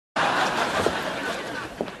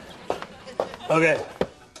Okay.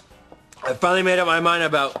 I finally made up my mind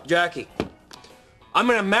about Jackie. I'm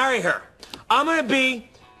gonna marry her. I'm gonna be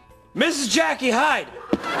Mrs. Jackie Hyde.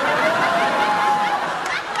 I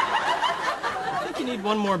think you need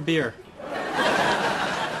one more beer.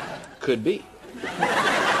 Could be.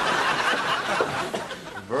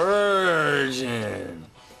 Virgin.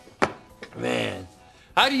 Man,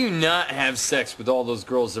 how do you not have sex with all those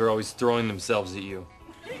girls that are always throwing themselves at you?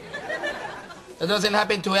 That doesn't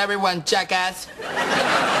happen to everyone, jackass.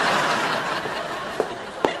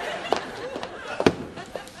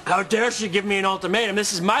 How dare she give me an ultimatum?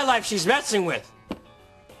 This is my life she's messing with.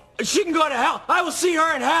 She can go to hell. I will see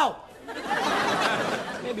her in hell.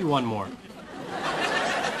 Maybe one more.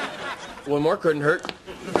 One more couldn't hurt.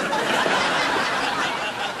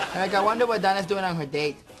 Like, I wonder what Donna's doing on her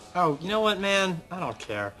date. Oh, you know what, man? I don't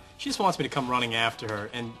care. She just wants me to come running after her,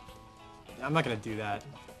 and I'm not gonna do that.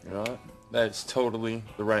 You know what? That's totally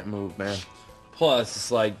the right move, man. Plus,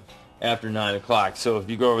 it's like after 9 o'clock, so if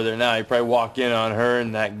you go over there now, you probably walk in on her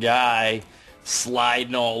and that guy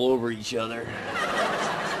sliding all over each other.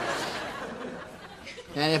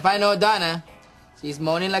 And if I know Donna, she's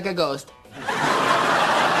moaning like a ghost.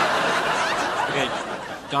 Okay,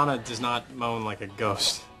 Donna does not moan like a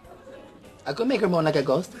ghost. I could make her moan like a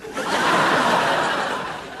ghost.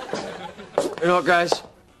 You know what, guys?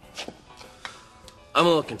 I'm a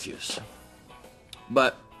little confused.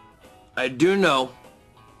 But I do know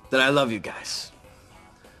that I love you guys.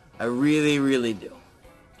 I really, really do.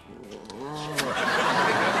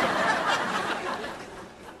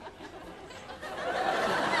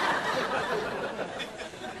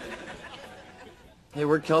 Hey,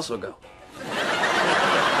 where'd Kelso go?